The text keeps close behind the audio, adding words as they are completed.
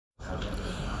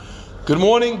Good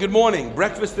morning, good morning.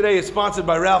 Breakfast today is sponsored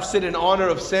by Ralph Sid in honor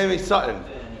of Sammy Sutton.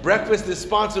 Breakfast is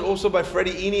sponsored also by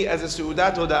Freddie Ini as a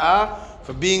Su'udat Hoda'ah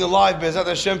for being alive, Be'ezat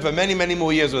Hashem, for many, many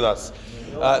more years with us.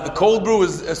 The cold brew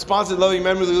is sponsored, loving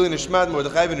memory of the Lili Nishmat,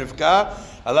 Mordechai ben Rivka,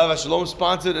 Alav HaShalom,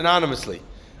 sponsored anonymously.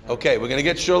 Okay, we're going to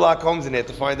get Sherlock Holmes in here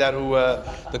to find out who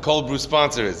the cold brew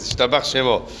sponsor is. Shtabach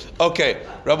Shemo. Okay,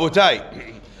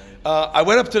 Rabotai. I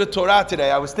went up to the Torah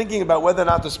today. I was thinking about whether or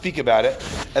not to speak about it.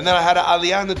 And then I had an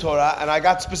aliyah in the Torah, and I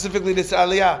got specifically this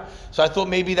aliyah. So I thought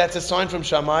maybe that's a sign from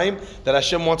Shamayim that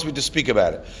Hashem wants me to speak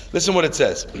about it. Listen what it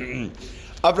says.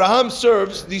 Abraham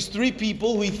serves these three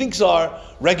people who he thinks are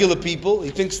regular people. He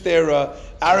thinks they're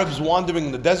Arabs wandering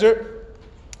in the desert.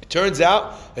 It turns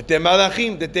out that they're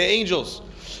malachim, that they're angels.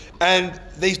 And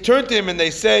they turn to him and they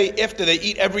say, after they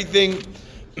eat everything,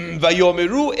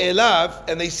 Vayomeru elav,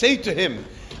 and they say to him,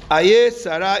 Aye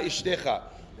Sarah ishtecha.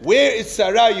 Where is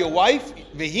Sarah, your wife?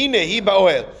 V'hine hi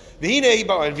ba'oel. V'hine hi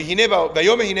ba'oel.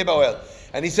 V'yomer hine ba'oel.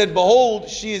 And he said, behold,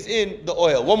 she is in the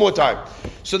oil. One more time.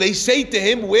 So they say to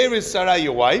him, where is Sarah,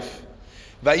 your wife?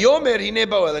 V'yomer hine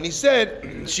ba'oel. And he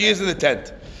said, she is in the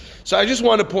tent. So I just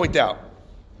want to point out.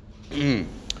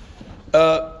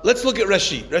 Let's look at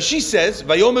Rashi. Rashi says,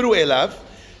 Vayomeru elav.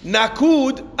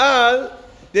 Nakud al.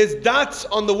 There's dots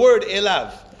on the word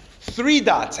elav. 3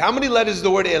 dots. How many letters is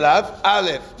the word elav?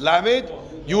 Aleph, lamed,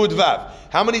 yud, vav.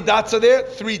 How many dots are there?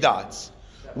 3 dots.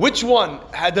 Which one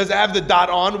does it have the dot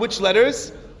on? Which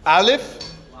letters? Aleph,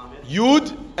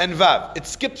 yud, and vav. It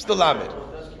skips the lamed.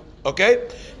 Okay?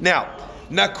 Now,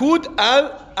 nakud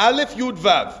al aleph, yud,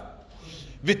 vav.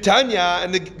 Vitanya,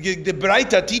 and the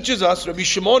Braita teaches us, Rabbi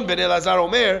Shimon ben Elazar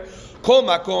Omer, kol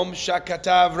makom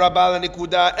shakatav rabal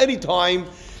nikuda, anytime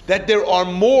that there are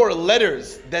more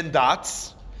letters than dots,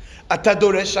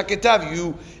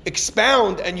 you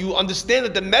expound and you understand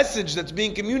that the message that's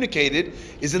being communicated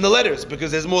is in the letters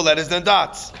because there's more letters than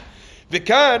dots. And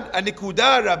when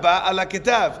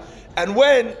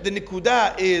the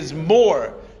nikuda is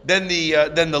more than the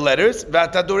letters,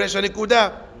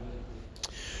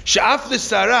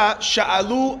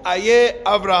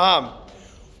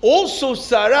 also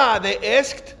Sarah, they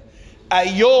asked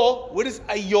ayo. What does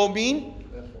ayo mean?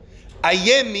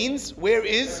 Ayeh means where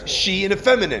is she in a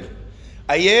feminine.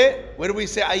 Ayeh, where do we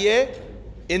say ayeh?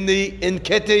 In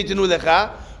Ketei Tenu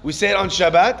Lecha, we say it on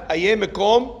Shabbat. Ayeh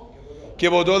mekom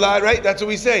kevodola, right? That's what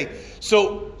we say.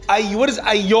 So, what does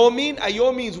ayo mean?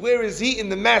 Ayo means where is he in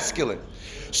the masculine.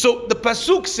 So the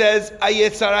pasuk says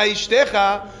ayeh tzara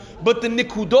ishtecha, but the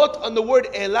nikudot on the word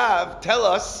elav tell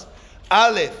us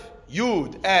aleph,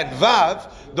 yud, and vav.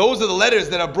 Those are the letters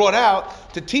that are brought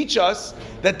out to teach us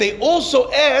that they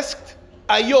also asked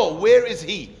ayo, where is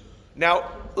he? Now,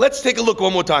 let's take a look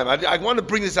one more time. I want to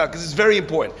bring this out because it's very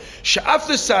important.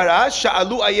 Sha'afta Sarah,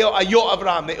 sha'alu ayo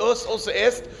Avraham. They also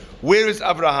asked, where is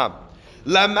Avraham?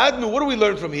 Lamadnu, what do we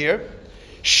learn from here?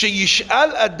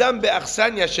 She'yish'al adam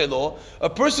be'achsanya shelo. A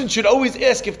person should always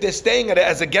ask if they're staying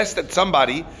as a guest at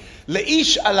somebody.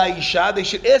 Le'ish ala isha, they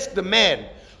should ask the man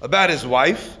about his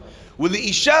wife. With the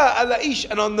isha ala ish,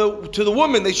 and to the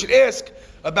woman they should ask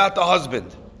about the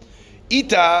husband.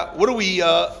 Ita, what do we?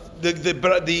 The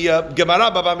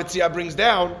Gemara Baba Metzia brings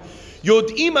down.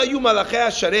 Yod'im ayu malachei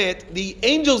hasharet. The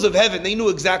angels of heaven, they knew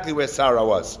exactly where Sarah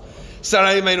was.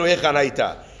 Sarah imenu hechan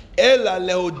haita. Ela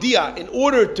lehodia, in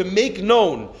order to make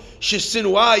known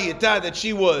shesinua yita, that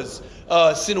she was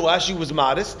sinua, she was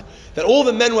modest. That all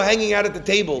the men were hanging out at the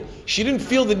table. She didn't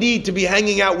feel the need to be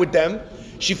hanging out with them.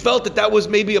 She felt that was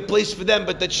maybe a place for them,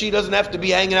 but that she doesn't have to be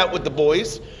hanging out with the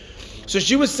boys. So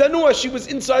she was senua, she was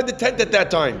inside the tent at that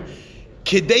time.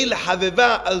 Kidei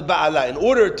l'haveva al ba'ala, in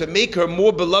order to make her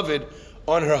more beloved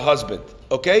on her husband.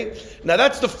 Okay? Now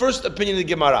that's the first opinion in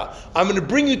the Gemara. I'm going to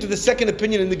bring you to the second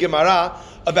opinion in the Gemara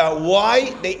about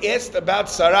why they asked about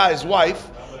Sarah, his wife.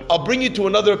 I'll bring you to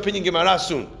another opinion in Gemara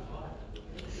soon.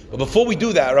 But before we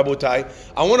do that, Rabotai,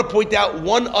 I want to point out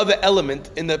one other element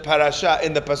in the parasha,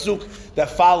 in the pasuk that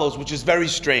follows, which is very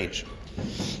strange.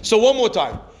 So one more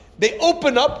time. They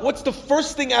open up, what's the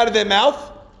first thing out of their mouth?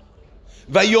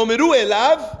 Vayomeru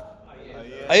elav.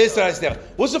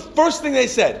 What's the first thing they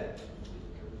said?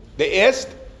 They asked,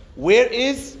 where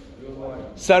is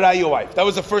Sarah, your wife? That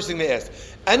was the first thing they asked.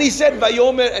 And he said,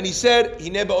 Vayomer, and he said,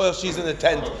 Hine ba'oel, she's in the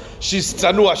tent. She's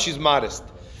tzanua, she's modest.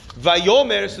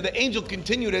 Vayomer, so the angel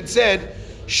continued and said,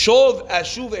 Shov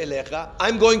ashuv elecha,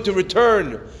 I'm going to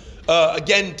return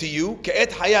again to you.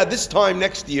 Ke'et haya, this time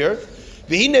next year.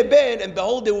 V'hine ben, and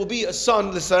behold, there will be a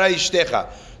son, l'Sarai ishtecha,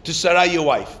 to Sarah, your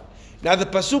wife. Now the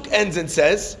pasuk ends and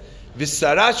says,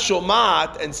 V'Sarah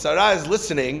shomat, and Sarah is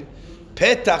listening,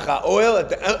 petach ha'oel, at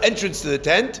the entrance to the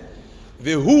tent,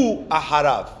 v'hu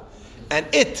aharav, and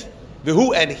it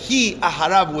V'hu, and he,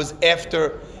 aharav, was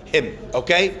after him.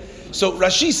 Okay? So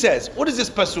Rashi says, what does this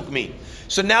pasuk mean?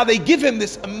 So now they give him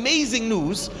this amazing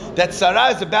news that Sarah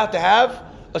is about to have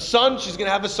a son. She's going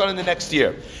to have a son in the next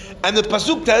year. And the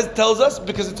pasuk tells us,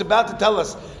 because it's about to tell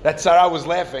us that Sarah was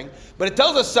laughing, but it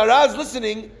tells us Sarah is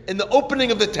listening in the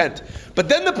opening of the tent. But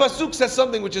then the pasuk says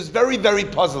something which is very, very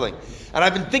puzzling. And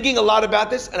I've been thinking a lot about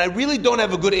this, and I really don't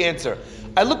have a good answer.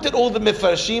 I looked at all the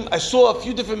mifarshim. I saw a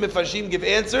few different mifarshim give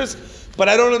answers, but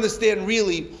I don't understand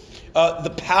really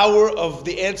the power of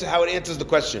the answer, how it answers the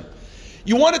question.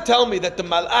 You want to tell me that the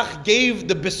malach gave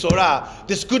the besorah,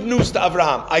 this good news to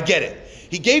Abraham. I get it.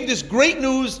 He gave this great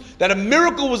news that a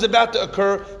miracle was about to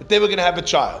occur, that they were going to have a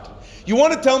child. You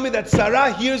want to tell me that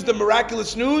Sarah hears the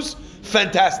miraculous news?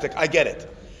 Fantastic, I get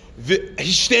it.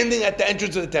 He's standing at the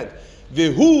entrance of the tent.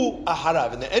 V'hu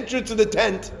aharav. In the entrance of the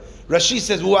tent, Rashi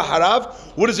says, Hu aharav.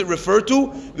 What does it refer to?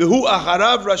 V'hu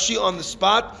aharav, Rashi on the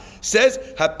spot says,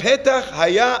 Hapetach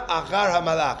haya achar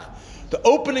hamalach. The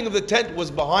opening of the tent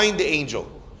was behind the angel.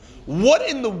 What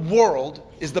in the world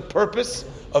is the purpose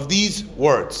of these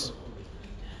words?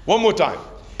 One more time.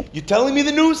 You're telling me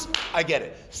the news? I get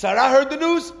it. Sarah heard the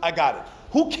news? I got it.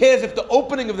 Who cares if the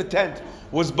opening of the tent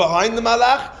was behind the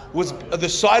malach, was the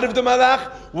side of the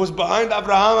malach, was behind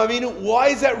Abraham Avinu? Why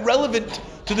is that relevant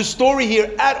to the story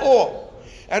here at all?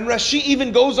 And Rashi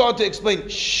even goes on to explain,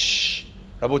 shh,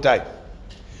 Rabotai.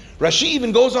 Rashi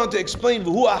even goes on to explain,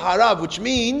 V'hu aharav, which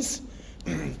means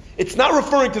it's not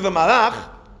referring to the malach,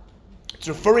 it's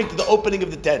referring to the opening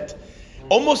of the tent.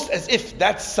 Almost as if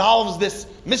that solves this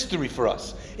mystery for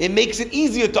us. It makes it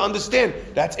easier to understand.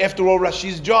 That's, after all,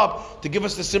 Rashi's job, to give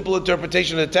us the simple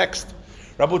interpretation of the text.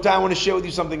 Rabotai, I want to share with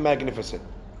you something magnificent.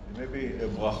 Maybe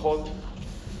brachot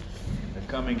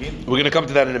coming in. We're going to come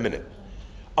to that in a minute.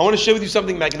 I want to share with you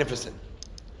something magnificent.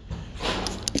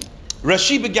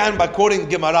 Rashi began by quoting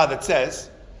Gemara that says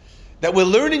that we're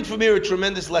learning from here a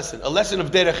tremendous lesson, a lesson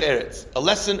of derech eretz, a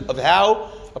lesson of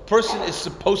how a person is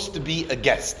supposed to be a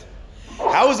guest.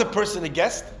 How is a person a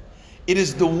guest? It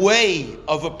is the way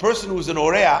of a person who's an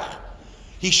oreach.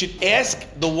 He should ask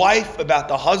the wife about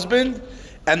the husband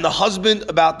and the husband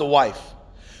about the wife.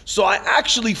 So I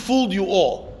actually fooled you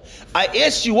all. I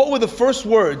asked you what were the first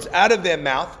words out of their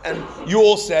mouth, and you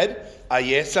all said,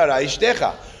 Ayeh Sarah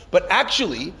Ishtecha. But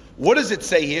actually, what does it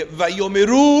say here?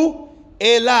 Vayomeru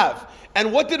elav.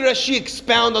 And what did Rashi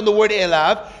expound on the word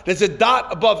elav? There's a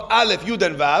dot above Aleph, Yud,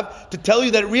 and Vav to tell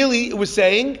you that really it was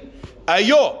saying,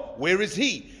 Ayo, where is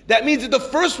he? That means that the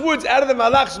first words out of the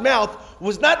malach's mouth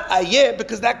was not Ayeh,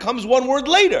 because that comes one word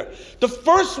later. The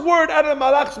first word out of the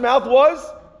malach's mouth was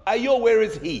Ayo, where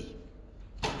is he?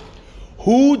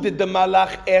 Who did the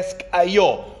malach ask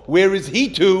Ayo? Where is he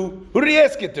to? Who did he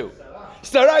ask it to?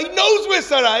 Sarah. He knows where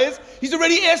Sarah is. He's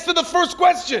already asked her the first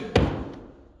question.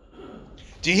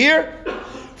 Do you hear?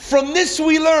 From this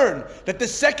we learn that the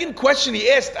second question he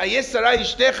asked, Ayeh Sarah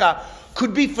Ishtecha,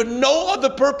 could be for no other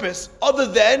purpose other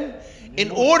than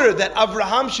in order that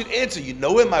Abraham should answer. You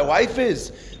know where my wife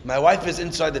is? My wife is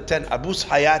inside the tent. Abus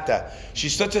Hayata.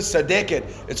 She's such a sadeket.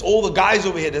 It's all the guys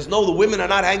over here. The women are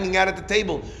not hanging out at the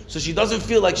table. So she doesn't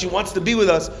feel like she wants to be with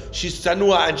us. She's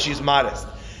tanua and she's modest.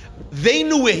 They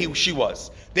knew where she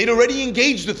was. They'd already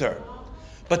engaged with her.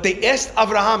 But they asked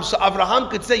Abraham, so Abraham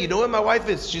could say, you know where my wife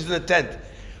is? She's in the tent.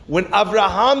 When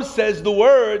Abraham says the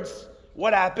words,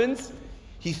 what happens?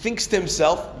 He thinks to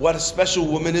himself, what a special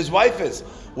woman his wife is.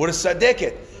 What a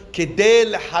sadeket.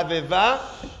 Kedei l'haveva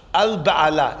al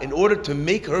ba'ala. In order to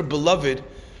make her beloved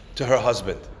to her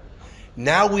husband.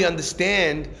 Now we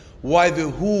understand why the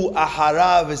hu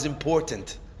aharav is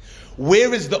important.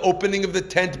 Where is the opening of the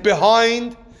tent?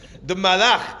 Behind the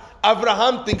malach.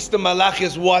 Abraham thinks the malach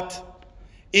is what?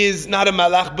 Is not a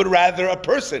malach, but rather a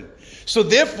person. So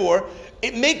therefore,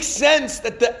 it makes sense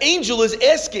that the angel is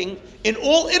asking, in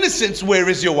all innocence, where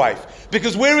is your wife?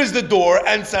 Because where is the door?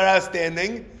 And Sarah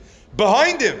standing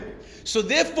behind him. So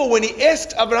therefore, when he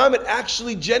asked Abraham, it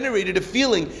actually generated a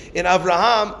feeling in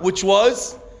Abraham, which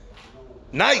was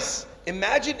nice.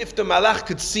 Imagine if the malach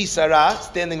could see Sarah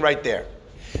standing right there.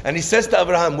 And he says to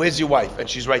Abraham, where's your wife? And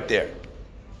she's right there.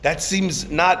 That seems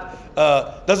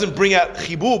doesn't bring out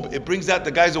chibub, it brings out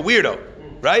the guy's a weirdo.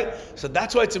 Right? So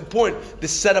that's why it's important, the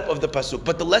setup of the pasuk.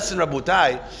 But the lesson,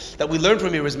 Rabotai, that we learn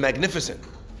from here is magnificent.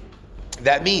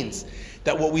 That means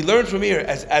that what we learn from here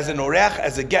as an oreach,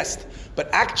 as a guest, but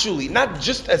actually not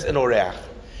just as an oreach,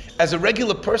 as a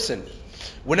regular person,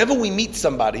 whenever we meet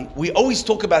somebody, we always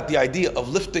talk about the idea of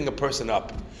lifting a person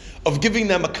up, of giving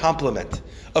them a compliment,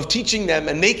 of teaching them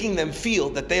and making them feel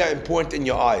that they are important in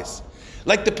your eyes.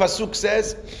 Like the Pasuk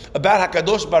says about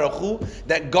HaKadosh Baruch Hu,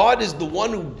 that God is the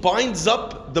one who binds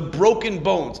up the broken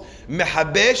bones.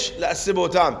 Mehabesh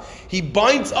la'asibotam. He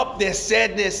binds up their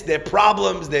sadness, their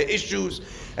problems, their issues.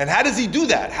 And how does he do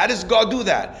that? How does God do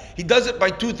that? He does it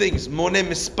by two things. Moneh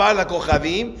mispar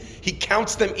la'kochavim. He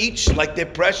counts them each like they're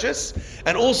precious.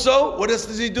 And also, what else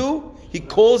does he do? He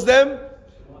calls them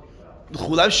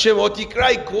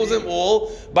he calls them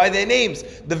all by their names.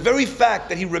 The very fact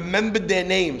that he remembered their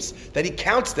names, that he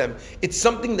counts them, it's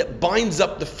something that binds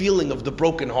up the feeling of the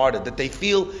brokenhearted, that they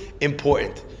feel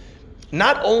important.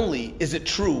 Not only is it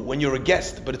true when you're a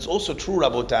guest, but it's also true,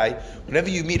 Rabotai, whenever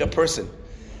you meet a person.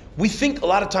 We think a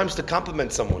lot of times to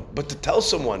compliment someone, but to tell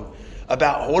someone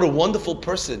about what a wonderful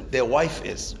person their wife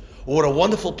is, or what a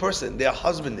wonderful person their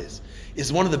husband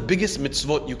is one of the biggest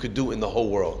mitzvot you could do in the whole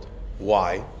world.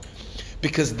 Why?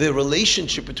 Because the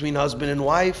relationship between husband and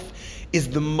wife is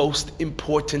the most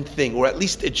important thing, or at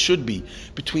least it should be,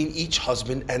 between each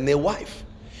husband and their wife.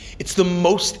 It's the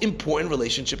most important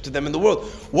relationship to them in the world.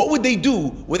 What would they do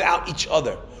without each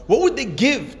other? What would they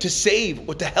give to save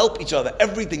or to help each other?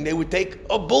 Everything. They would take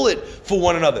a bullet for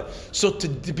one another. So to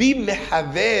be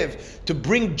mehavev, to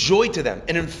bring joy to them.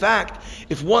 And in fact,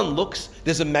 if one looks,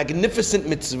 there's a magnificent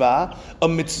mitzvah, a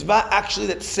mitzvah actually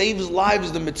that saves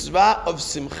lives, the mitzvah of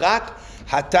simchat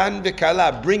Hatan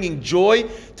v'kala, bringing joy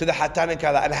to the Hatan and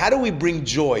Kala. And how do we bring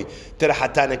joy to the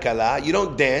Hatan and Kala? You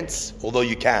don't dance, although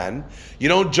you can. You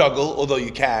don't juggle, although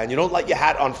you can. You don't light your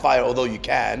hat on fire, although you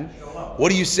can. What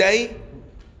do you say?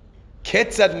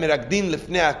 Ketzad mirakdin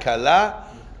lifnei kala,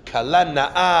 kala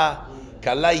na'a,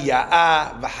 kala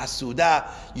ya'a, v'hasuda.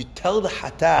 You tell the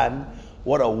Hatan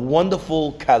what a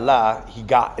wonderful Kala he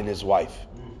got in his wife.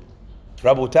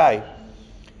 Rabotai,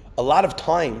 a lot of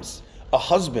times a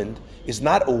husband is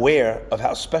not aware of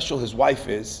how special his wife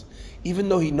is, even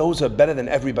though he knows her better than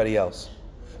everybody else.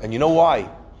 And you know why?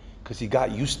 Because he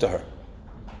got used to her.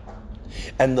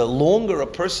 And the longer a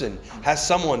person has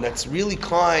someone that's really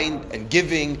kind and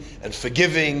giving and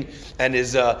forgiving and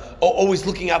is always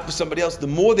looking out for somebody else, the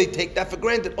more they take that for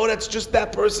granted. Oh, that's just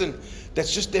that person.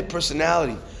 That's just their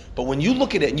personality. But when you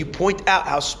look at it and you point out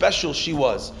how special she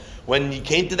was, when you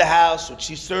came to the house, when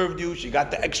she served you, she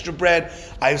got the extra bread,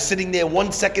 I was sitting there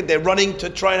 1 second, they're running to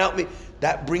try and help me.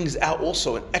 That brings out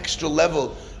also an extra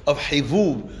level of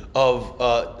hivud,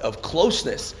 of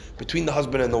closeness between the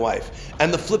husband and the wife.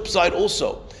 And the flip side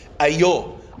also,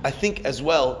 ayo, I think as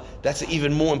well, that's an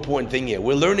even more important thing here.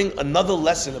 We're learning another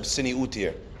lesson of siniut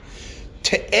here.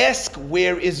 To ask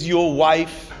where is your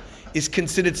wife is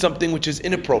considered something which is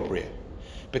inappropriate.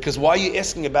 Because why are you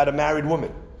asking about a married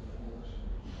woman?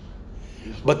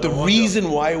 But the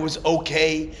reason why it was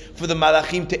okay for the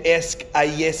Malachim to ask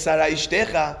Ayeh Sarah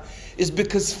Ishtecha is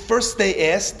because first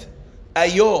they asked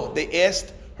Ayo, they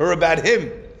asked her about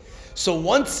him. So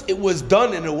once it was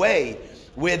done in a way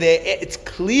where it's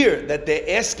clear that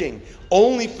they're asking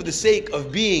only for the sake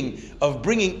of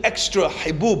bringing extra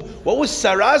hibub. What was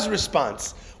Sarah's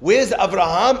response? Where's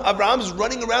Abraham? Abraham's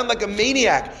running around like a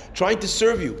maniac trying to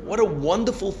serve you. What a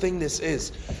wonderful thing this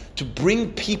is, to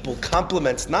bring people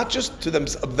compliments, not just to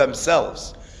of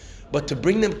themselves, but to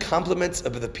bring them compliments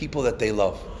of the people that they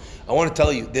love. I want to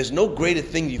tell you, there's no greater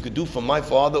thing you could do for my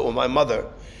father or my mother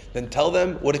than tell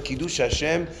them what a Kiddush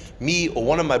Hashem me or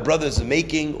one of my brothers are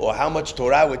making, or how much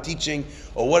Torah we're teaching,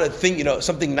 or what a thing,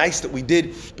 something nice that we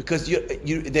did, because you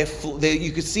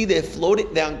can see they're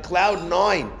floating down cloud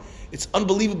 9. It's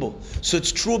unbelievable. So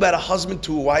it's true about a husband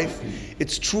to a wife,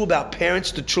 it's true about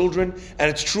parents to children, and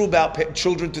it's true about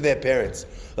children to their parents.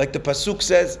 Like the Pasuk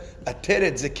says,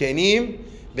 Ateret zekenim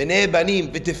b'nei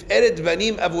banim v'tiferet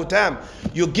banim avotam.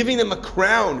 You're giving them a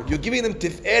crown, you're giving them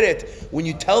tiferet when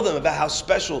you tell them about how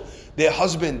special their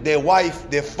husband, their wife,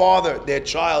 their father, their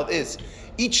child is.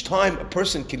 Each time a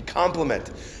person can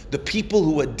compliment the people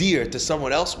who are dear to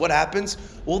someone else, what happens?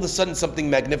 All of a sudden something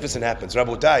magnificent happens.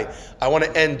 Rabotai, I want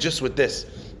to end just with this.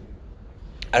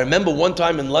 I remember one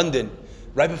time in London,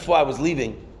 right before I was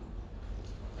leaving,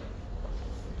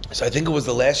 so I think it was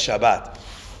the last Shabbat,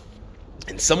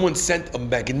 and someone sent a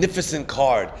magnificent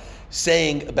card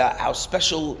saying about how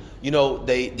special,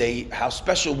 how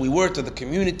special we were to the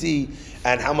community,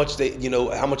 and how much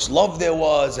how much love there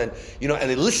was, and and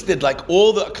they listed like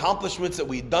all the accomplishments that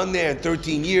we'd done there in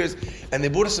 13 years, and they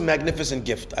brought us a magnificent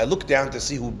gift. I looked down to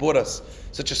see who brought us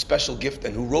such a special gift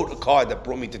and who wrote a card that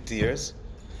brought me to tears.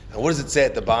 And what does it say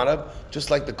at the bottom?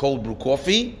 Just like the cold brew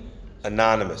coffee,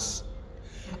 anonymous.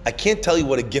 I can't tell you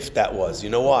what a gift that was. You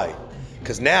know why?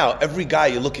 Because now every guy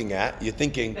you're looking at, you're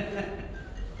thinking,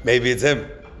 maybe it's him,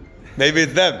 maybe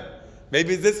it's them,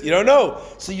 maybe it's this. You don't know.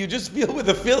 So you just filled with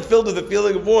the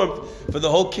feeling of warmth for the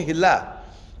whole kehillah.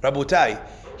 Rabotai,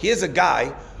 here's a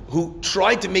guy who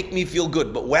tried to make me feel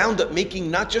good, but wound up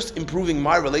not just improving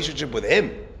my relationship with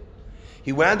him,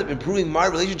 he wound up improving my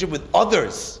relationship with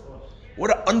others.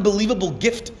 What an unbelievable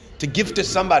gift to give to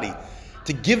somebody,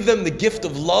 to give them the gift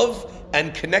of love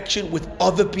and connection with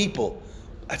other people.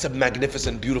 That's a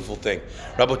magnificent, beautiful thing.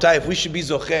 Rabotai, if we should be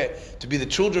zocheh to be the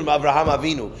children of Avraham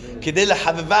Avinu, kedei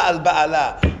lehaveva al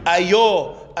ba'ala,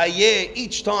 ayo, ayeh,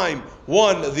 each time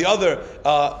one, the other,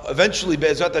 eventually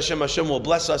Be'ezrat Hashem will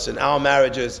bless us in our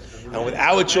marriages and with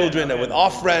our children and with our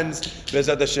friends.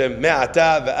 Be'ezrat Hashem,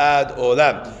 me'ata ve'ad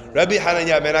olam. Rabbi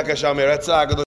Hananya ben Akash